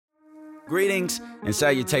Greetings and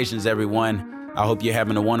salutations, everyone. I hope you're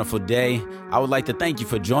having a wonderful day. I would like to thank you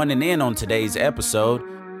for joining in on today's episode.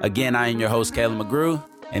 Again, I am your host, Caleb McGrew,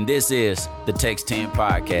 and this is the Text 10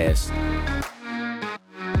 Podcast.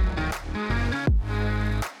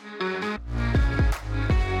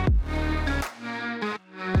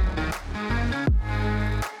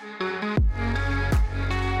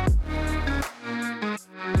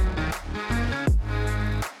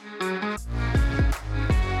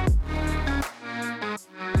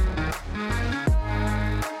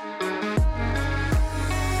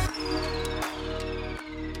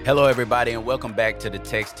 Hello, everybody, and welcome back to the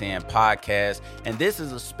Text 10 Podcast. And this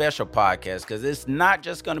is a special podcast because it's not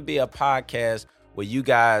just going to be a podcast where you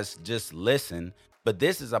guys just listen, but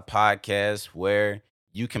this is a podcast where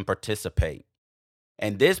you can participate.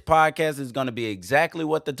 And this podcast is going to be exactly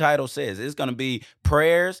what the title says. It's going to be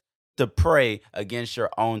prayers to pray against your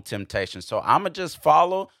own temptation. So I'm going to just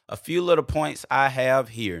follow a few little points I have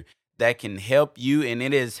here that can help you, and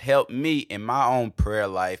it has helped me in my own prayer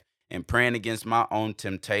life and praying against my own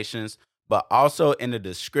temptations. But also in the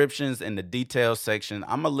descriptions, in the details section,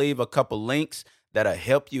 I'm going to leave a couple links that'll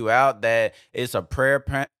help you out. That is a prayer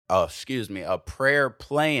plan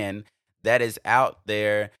that is out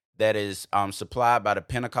there that is supplied by the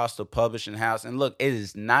Pentecostal Publishing House. And look, it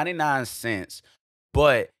is 99 cents,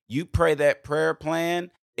 but you pray that prayer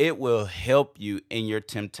plan, it will help you in your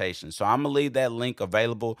temptation. So I'm going to leave that link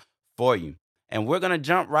available for you. And we're going to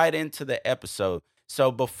jump right into the episode. So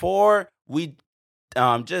before we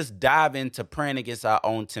just dive into praying against our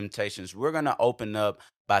own temptations, we're going to open up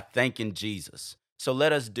by thanking Jesus. So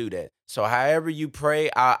let us do that. So however you pray,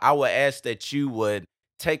 I would ask that you would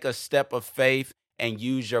take a step of faith and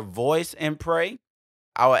use your voice and pray.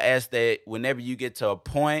 I would ask that whenever you get to a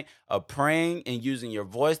point of praying and using your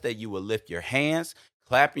voice, that you will lift your hands,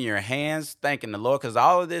 clapping your hands, thanking the Lord, because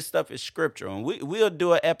all of this stuff is scriptural, and we'll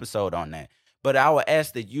do an episode on that. But I would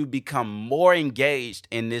ask that you become more engaged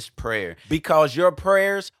in this prayer because your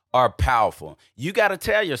prayers are powerful. You got to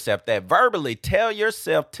tell yourself that verbally. Tell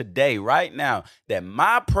yourself today, right now, that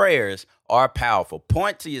my prayers are powerful.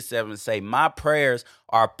 Point to yourself and say, my prayers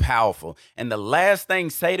are powerful. And the last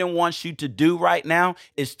thing Satan wants you to do right now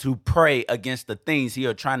is to pray against the things he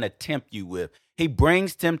is trying to tempt you with. He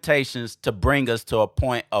brings temptations to bring us to a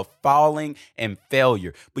point of falling and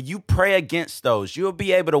failure. But you pray against those. You'll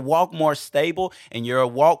be able to walk more stable in your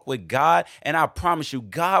walk with God. And I promise you,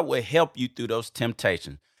 God will help you through those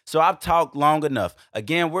temptations. So I've talked long enough.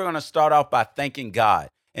 Again, we're going to start off by thanking God.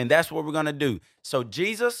 And that's what we're going to do. So,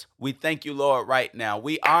 Jesus, we thank you, Lord, right now.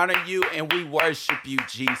 We honor you and we worship you,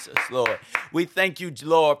 Jesus, Lord. We thank you,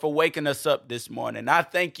 Lord, for waking us up this morning. I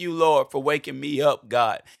thank you, Lord, for waking me up,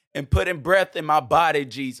 God, and putting breath in my body,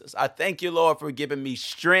 Jesus. I thank you, Lord, for giving me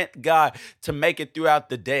strength, God, to make it throughout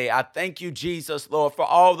the day. I thank you, Jesus, Lord, for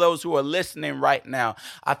all those who are listening right now.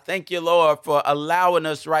 I thank you, Lord, for allowing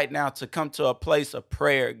us right now to come to a place of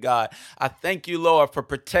prayer, God. I thank you, Lord, for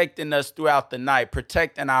protecting us throughout the night,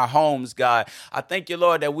 protecting our homes, God. I thank you,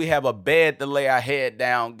 Lord, that we have a bed to lay our head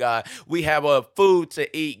down, God. We have a food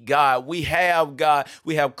to eat, God. We have, God,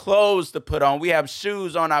 we have clothes to put on. We have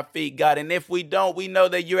shoes on our feet, God. And if we don't, we know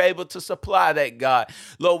that you're able to supply that, God.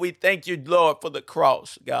 Lord, we thank you, Lord, for the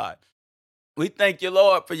cross, God. We thank you,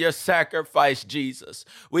 Lord, for your sacrifice, Jesus.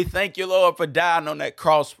 We thank you, Lord, for dying on that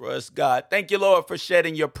cross for us, God. Thank you, Lord, for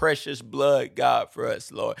shedding your precious blood, God, for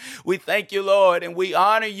us, Lord. We thank you, Lord, and we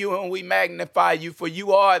honor you and we magnify you, for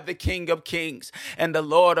you are the King of kings and the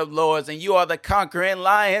Lord of lords, and you are the conquering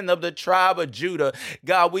lion of the tribe of Judah.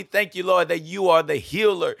 God, we thank you, Lord, that you are the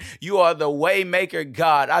healer. You are the way maker,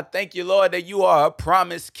 God. I thank you, Lord, that you are a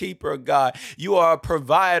promise keeper, God. You are a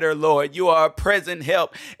provider, Lord. You are a present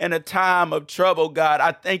help in a time of trouble, God.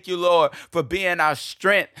 I thank you, Lord, for being our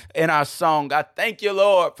strength in our song. I thank you,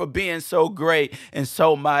 Lord, for being so great and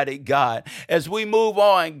so mighty, God. As we move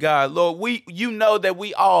on, God, Lord, you know that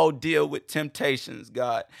we all deal with temptations,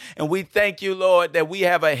 God. And we thank you, Lord, that we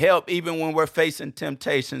have a help even when we're facing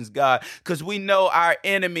temptations, God, because we know our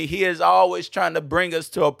enemy, he is always trying to bring us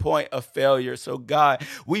to a point of failure. So, God,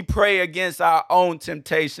 we pray against our own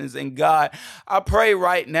temptations. And God, I pray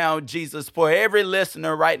right now, Jesus, for every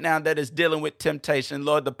listener right now that is dealing with temptation,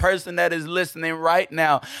 Lord, the person that is listening right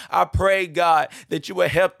now, I pray, God, that you will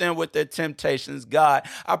help them with their temptations, God.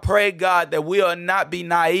 I pray, God, that we will not be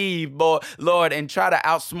naive, Lord, and try to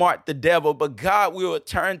outsmart the devil, but God, we will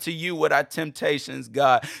turn to you with our temptations,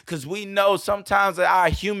 God, because we know sometimes that our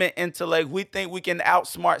human intellect, we think we can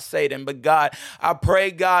outsmart Satan, but God, I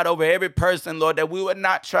pray, God, over every person, Lord, that we would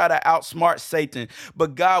not try to outsmart Satan,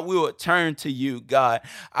 but God, we will turn to you, God.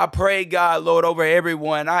 I pray, God, Lord, over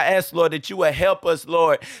everyone. I ask, Lord, that that you will help us,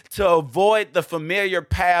 Lord, to avoid the familiar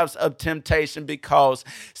paths of temptation, because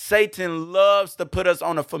Satan loves to put us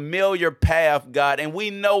on a familiar path, God, and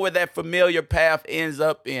we know where that familiar path ends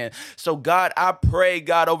up in. So, God, I pray,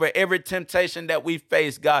 God, over every temptation that we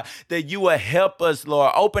face, God, that you will help us,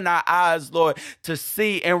 Lord. Open our eyes, Lord, to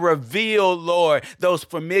see and reveal, Lord, those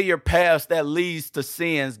familiar paths that leads to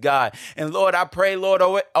sins, God. And Lord, I pray, Lord,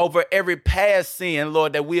 over every past sin,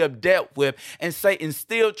 Lord, that we have dealt with, and Satan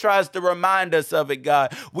still tries to remind us of it,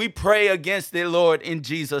 God. We pray against it, Lord, in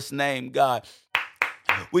Jesus' name, God.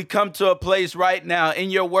 We come to a place right now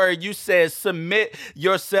in your word. You said, submit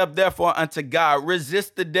yourself therefore unto God.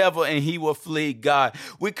 Resist the devil and he will flee, God.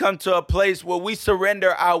 We come to a place where we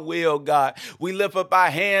surrender our will, God. We lift up our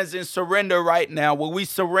hands and surrender right now, where we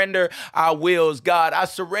surrender our wills, God. I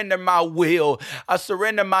surrender my will. I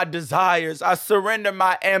surrender my desires. I surrender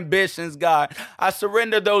my ambitions, God. I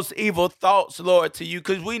surrender those evil thoughts, Lord, to you,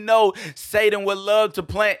 because we know Satan would love to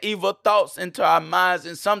plant evil thoughts into our minds,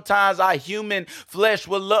 and sometimes our human flesh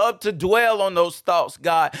would love to dwell on those thoughts,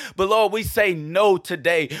 God. But Lord, we say no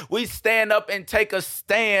today. We stand up and take a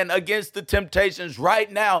stand against the temptations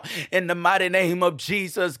right now in the mighty name of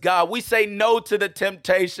Jesus, God. We say no to the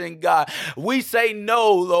temptation, God. We say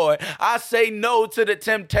no, Lord. I say no to the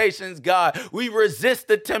temptations, God. We resist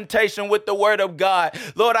the temptation with the word of God.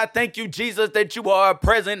 Lord, I thank you, Jesus, that you are a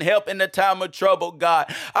present help in the time of trouble,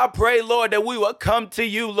 God. I pray, Lord, that we will come to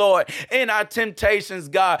you, Lord, in our temptations,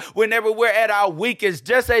 God, whenever we're at our weakest.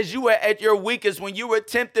 Just as you were at your weakest when you were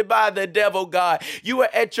tempted by the devil, God. You were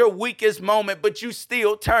at your weakest moment, but you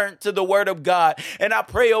still turned to the word of God. And I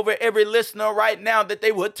pray over every listener right now that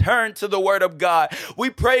they would turn to the word of God. We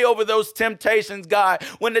pray over those temptations, God.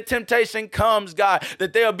 When the temptation comes, God,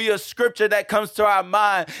 that there'll be a scripture that comes to our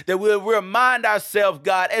mind, that we'll remind ourselves,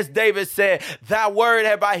 God, as David said, thy word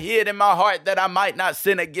have I hid in my heart that I might not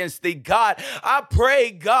sin against thee. God, I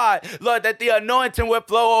pray, God, Lord, that the anointing will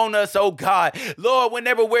flow on us, oh God. Lord,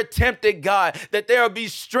 whenever we're tempted, God, that there will be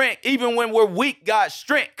strength, even when we're weak, God.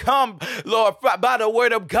 Strength come, Lord, by the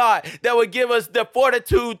word of God, that will give us the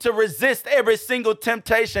fortitude to resist every single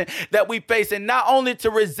temptation that we face. And not only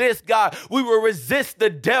to resist, God, we will resist the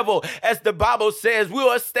devil, as the Bible says. We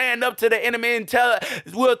will stand up to the enemy and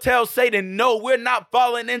we'll tell Satan, no, we're not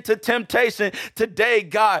falling into temptation today,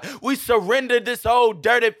 God. We surrender this old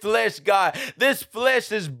dirty flesh, God. This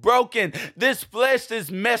flesh is broken. This flesh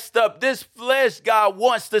is messed up. This flesh, God,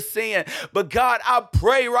 wants to sin. But God, I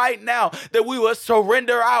pray right now that we will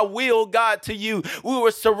surrender our will, God, to you. We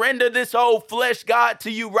will surrender this old flesh, God,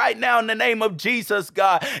 to you right now in the name of Jesus,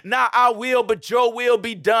 God. Not our will, but your will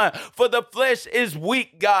be done. For the flesh is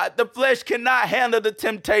weak, God. The flesh cannot handle the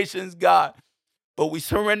temptations, God. But we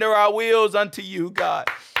surrender our wills unto you, God.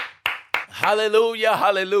 Hallelujah,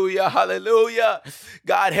 hallelujah, hallelujah.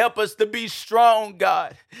 God, help us to be strong,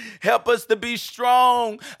 God. Help us to be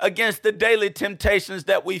strong against the daily temptations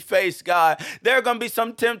that we face, God. There are going to be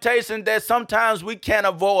some temptations that sometimes we can't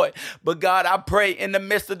avoid. But God, I pray in the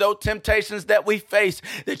midst of those temptations that we face,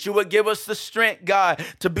 that you would give us the strength, God,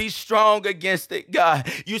 to be strong against it, God.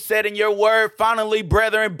 You said in your word, finally,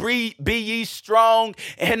 brethren, be ye strong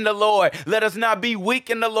in the Lord. Let us not be weak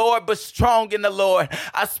in the Lord, but strong in the Lord.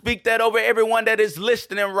 I speak that over everyone that is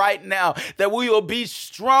listening right now, that we will be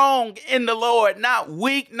strong in the Lord, not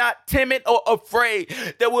weak, not timid or afraid,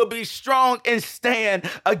 that we'll be strong and stand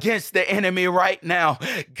against the enemy right now.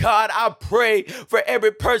 God, I pray for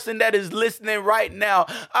every person that is listening right now.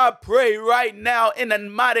 I pray right now in the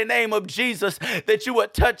mighty name of Jesus that you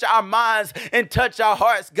would touch our minds and touch our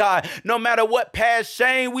hearts, God. No matter what past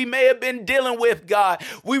shame we may have been dealing with, God,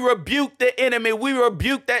 we rebuke the enemy. We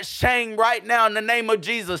rebuke that shame right now in the name of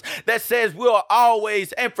Jesus that says we'll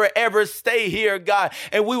always and forever stay here, God,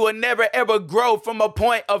 and we will never ever grow from a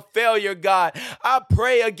point of failure, God. I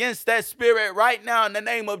pray against that spirit right now in the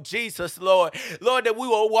name of Jesus, Lord. Lord, that we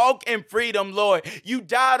will walk in freedom, Lord. You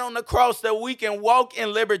died on the cross that we can walk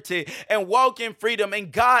in liberty and walk in freedom.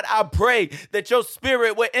 And God, I pray that your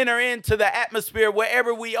spirit will enter into the atmosphere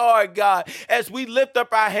wherever we are, God, as we lift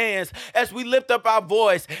up our hands, as we lift up our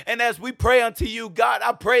voice, and as we pray unto you, God.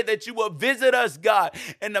 I pray that you will visit us, God,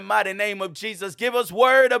 in the mighty name of Jesus. Give us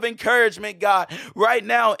word of encouragement, God, right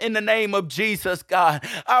now in the name of Jesus, God.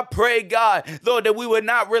 I pray, God, Lord, that we would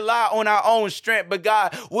not rely on our own strength, but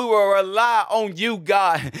God, we will rely on you,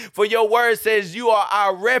 God. For your word says you are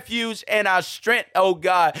our refuge and our strength, oh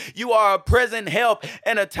God. You are a present help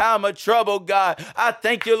in a time of trouble, God. I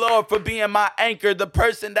thank you, Lord, for being my anchor, the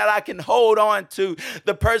person that I can hold on to,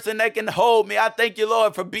 the person that can hold me. I thank you,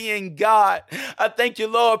 Lord, for being God. I thank you,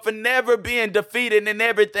 Lord, for never being defeated in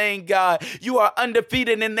everything, God. You are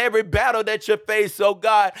undefeated in every battle that you face, oh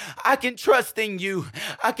God. I can trust in you.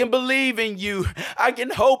 I can believe in you. I can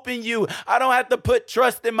hope in you. I don't have to put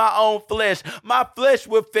trust in my own flesh. My flesh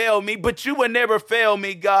will fail me, but you will never fail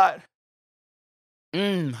me, God.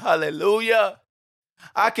 Hallelujah.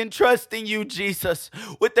 I can trust in you, Jesus,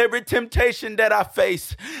 with every temptation that I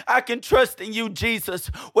face. I can trust in you, Jesus,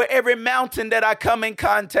 with every mountain that I come in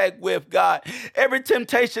contact with, God. Every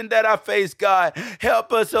temptation that I face, God.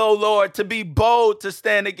 Help us, oh Lord, to be bold to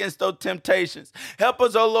stand against those temptations. Help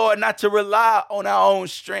us, oh Lord, not to rely on our own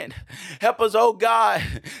strength. Help us, oh God,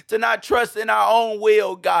 to not trust in our own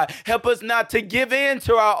will, God. Help us not to give in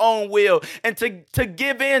to our own will and to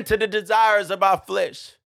give in to the desires of our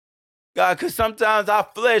flesh. God, because sometimes our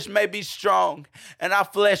flesh may be strong and our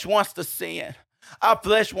flesh wants to sin. Our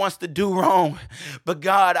flesh wants to do wrong. But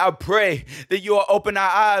God, I pray that you will open our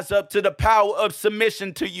eyes up to the power of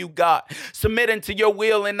submission to you, God. Submitting to your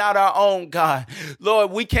will and not our own, God.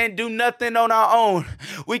 Lord, we can't do nothing on our own.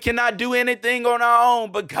 We cannot do anything on our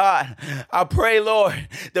own. But God, I pray, Lord,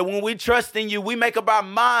 that when we trust in you, we make up our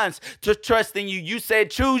minds to trust in you. You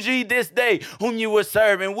said, choose ye this day whom you will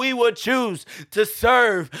serve. And we will choose to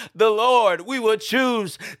serve the Lord. We will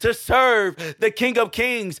choose to serve the King of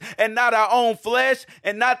Kings and not our own flesh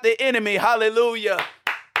and not the enemy. Hallelujah.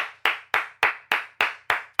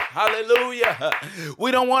 Hallelujah.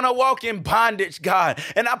 We don't want to walk in bondage, God.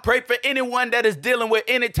 And I pray for anyone that is dealing with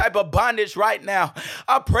any type of bondage right now.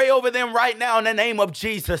 I pray over them right now in the name of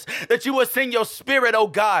Jesus that you will send your spirit, oh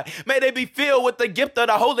God. May they be filled with the gift of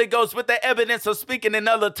the Holy Ghost with the evidence of speaking in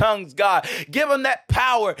other tongues, God. Give them that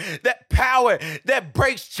power that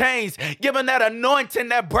breaks chains. Give them that anointing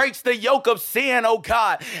that breaks the yoke of sin, oh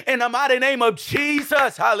God. In the mighty name of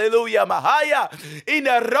Jesus. Hallelujah. Mahaya. In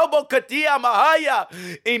the robokatia Mahaya.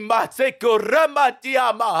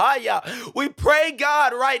 We pray,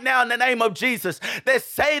 God, right now in the name of Jesus, that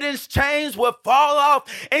Satan's chains will fall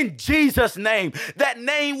off in Jesus' name. That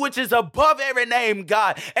name which is above every name,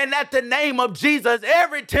 God. And at the name of Jesus,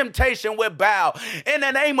 every temptation will bow. In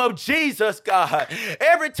the name of Jesus, God.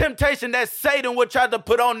 Every temptation that Satan would try to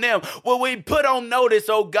put on them, will we put on notice,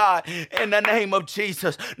 oh God, in the name of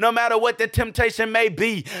Jesus. No matter what the temptation may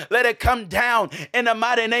be, let it come down in the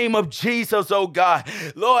mighty name of Jesus, oh God.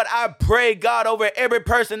 Lord, I pray, God, over every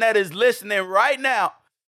person that is listening right now.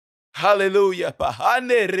 Hallelujah.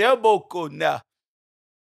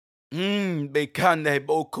 As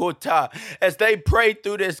they pray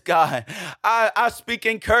through this, God, I speak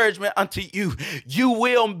encouragement unto you. You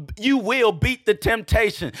will beat the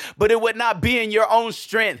temptation, but it would not be in your own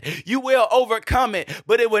strength. You will overcome it,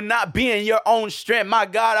 but it would not be in your own strength. My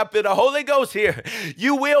God, I feel the Holy Ghost here.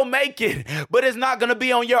 You will make it, but it's not going to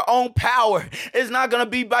be on your own power. It's not going to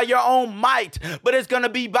be by your own might, but it's going to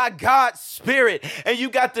be by God's Spirit. And you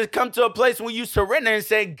got to come to a place where you surrender and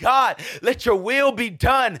say, God, let your will be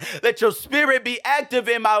done. Let your spirit be active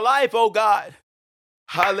in my life, oh God.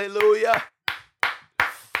 Hallelujah.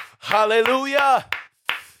 Hallelujah.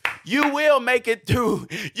 You will make it through.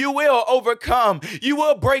 You will overcome. You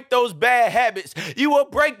will break those bad habits. You will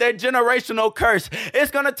break that generational curse.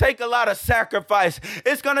 It's going to take a lot of sacrifice.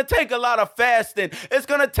 It's going to take a lot of fasting. It's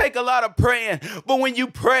going to take a lot of praying. But when you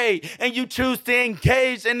pray and you choose to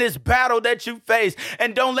engage in this battle that you face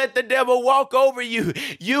and don't let the devil walk over you,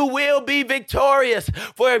 you will be victorious.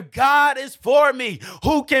 For if God is for me,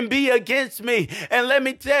 who can be against me? And let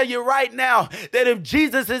me tell you right now that if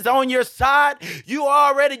Jesus is on your side, you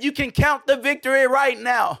can count the victory right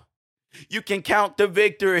now. You can count the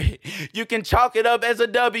victory. You can chalk it up as a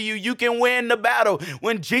W. You can win the battle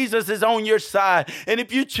when Jesus is on your side. And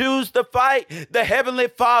if you choose to fight, the Heavenly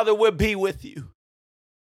Father will be with you.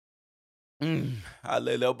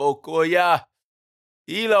 Hallelujah.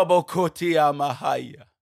 Ilabokotia mahaya.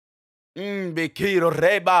 Bikiro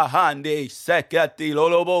reba hande sekati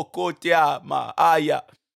lolobokotia mahaya.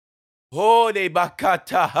 Oh,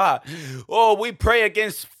 we pray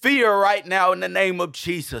against fear right now in the name of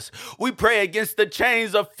Jesus. We pray against the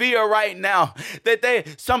chains of fear right now.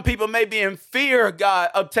 Some people may be in fear, God,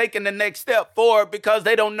 of taking the next step forward because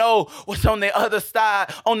they don't know what's on the other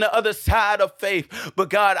side of faith. But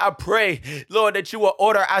God, I pray, Lord, that you will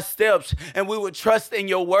order our steps and we will trust in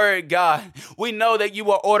your word, God. We know that you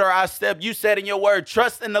will order our steps. You said in your word,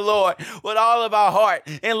 trust in the Lord with all of our heart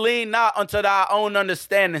and lean not unto our own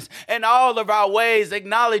understandings. And all of our ways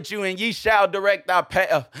acknowledge you, and ye shall direct our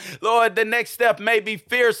path. Lord, the next step may be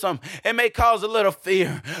fearsome. It may cause a little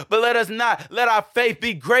fear, but let our faith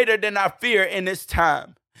be greater than our fear in this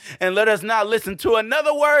time. And let us not listen to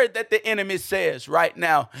another word that the enemy says right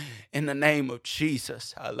now in the name of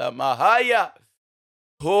Jesus. Alamahaya.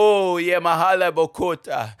 Oh, yeah, Mahala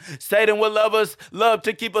Bokota. Satan will love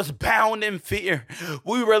to keep us bound in fear.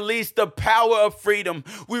 We release the power of freedom.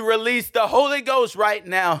 We release the Holy Ghost right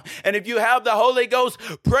now. And if you have the Holy Ghost,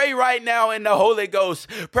 pray right now in the Holy Ghost.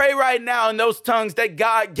 Pray right now in those tongues that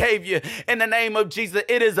God gave you in the name of Jesus.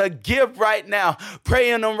 It is a gift right now.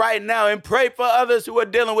 Pray in them right now and pray for others who are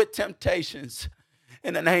dealing with temptations.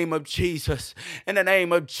 In the name of Jesus, in the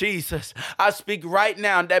name of Jesus, I speak right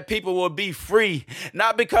now that people will be free,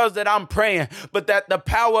 not because that I'm praying, but that the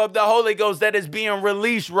power of the Holy Ghost that is being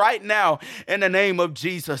released right now in the name of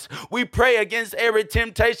Jesus. We pray against every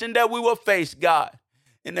temptation that we will face, God,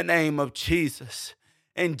 in the name of Jesus.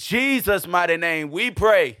 In Jesus' mighty name, we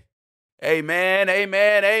pray. Amen,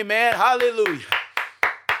 amen, amen. Hallelujah.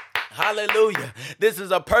 Hallelujah. This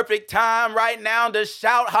is a perfect time right now to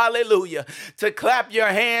shout hallelujah, to clap your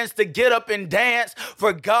hands, to get up and dance,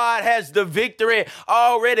 for God has the victory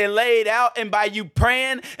already laid out. And by you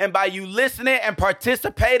praying and by you listening and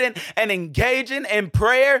participating and engaging in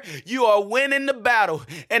prayer, you are winning the battle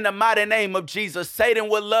in the mighty name of Jesus. Satan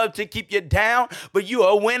would love to keep you down, but you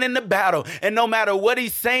are winning the battle. And no matter what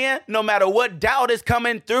he's saying, no matter what doubt is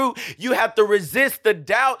coming through, you have to resist the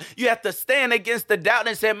doubt. You have to stand against the doubt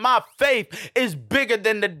and say, my faith is bigger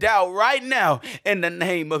than the doubt right now in the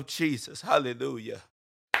name of Jesus. Hallelujah.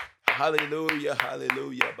 Hallelujah.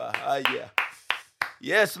 Hallelujah. Bahaya.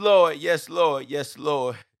 Yes, Lord. Yes, Lord. Yes,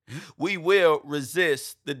 Lord. We will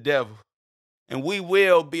resist the devil and we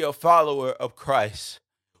will be a follower of Christ.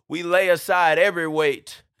 We lay aside every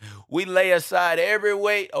weight. We lay aside every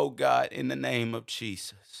weight, oh God, in the name of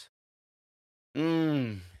Jesus.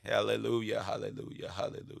 Hallelujah. Hallelujah.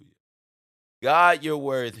 Hallelujah. God, you're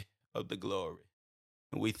worthy of the glory.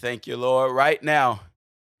 And we thank you, Lord, right now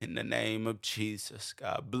in the name of Jesus.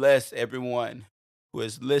 God, bless everyone who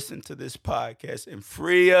has listened to this podcast and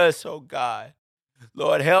free us, oh God.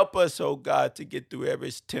 Lord, help us, oh God, to get through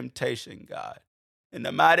every temptation, God. In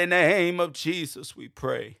the mighty name of Jesus, we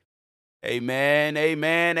pray. Amen,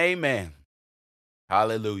 amen, amen.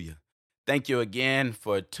 Hallelujah. Thank you again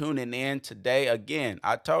for tuning in today. Again,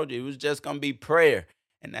 I told you it was just going to be prayer.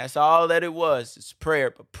 And that's all that it was. It's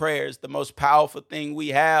prayer. But prayer is the most powerful thing we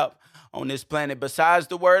have on this planet. Besides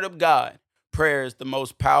the word of God, prayer is the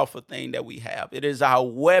most powerful thing that we have. It is our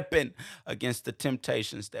weapon against the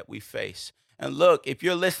temptations that we face. And look, if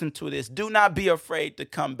you're listening to this, do not be afraid to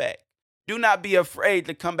come back. Do not be afraid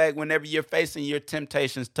to come back whenever you're facing your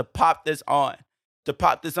temptations, to pop this on.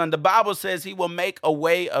 The Bible says he will make a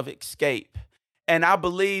way of escape. And I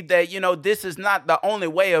believe that, this is not the only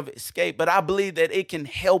way of escape, but I believe that it can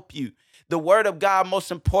help you. The word of God,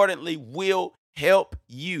 most importantly, will help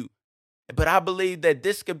you. But I believe that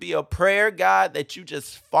this could be a prayer, God, that you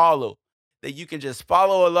just follow, that you can just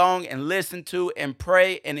follow along and listen to and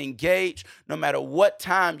pray and engage no matter what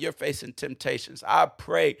time you're facing temptations. I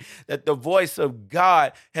pray that the voice of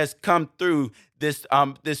God has come through this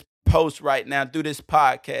post right now, through this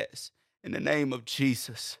podcast, in the name of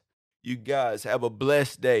Jesus. You guys have a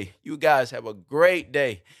blessed day. You guys have a great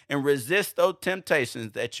day, and resist those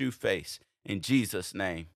temptations that you face. In Jesus'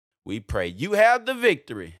 name, we pray. You have the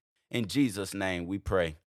victory. In Jesus' name, we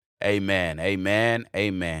pray. Amen, amen,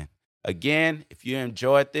 amen. Again, if you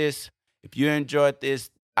enjoyed this,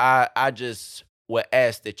 I just would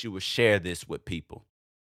ask that you would share this with people.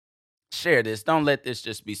 Share this. Don't let this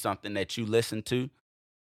just be something that you listen to.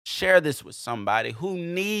 Share this with somebody who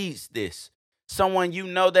needs this. Someone you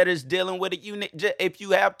know that is dealing with it. If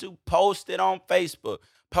you have to, post it on Facebook,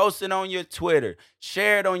 post it on your Twitter,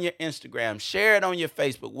 share it on your Instagram, share it on your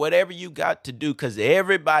Facebook, whatever you got to do, because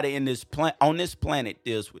everybody on this planet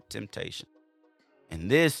deals with temptation. And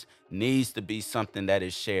this needs to be something that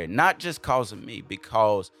is shared, not just because of me,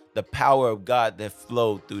 because the power of God that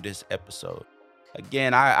flowed through this episode.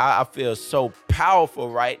 Again, I feel so powerful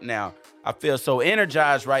right now. I feel so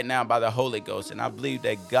energized right now by the Holy Ghost. And I believe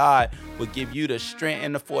that God will give you the strength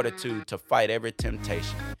and the fortitude to fight every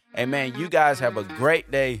temptation. Amen. You guys have a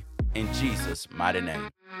great day in Jesus' mighty name.